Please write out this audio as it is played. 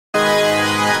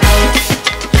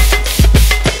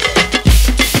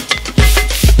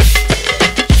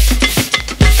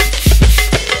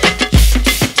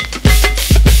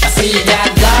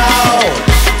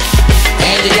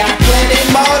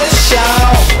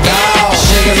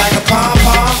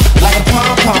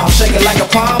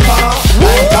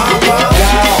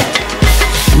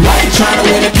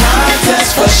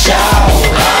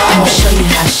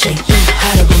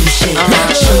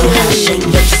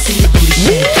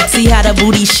how the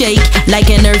booty shake like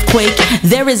an earthquake.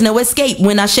 There is no escape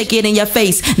when I shake it in your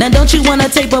face. Now don't you wanna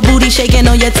tape a booty shaking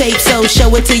on your tape? So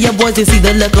show it to your boys and see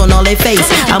the look on all their face.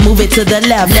 I move it to the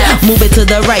left, move it to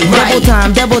the right.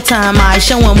 Double time, I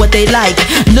show them what they like.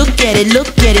 Look at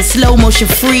it, slow motion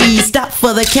freeze. Stop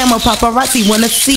for the camera, paparazzi wanna see.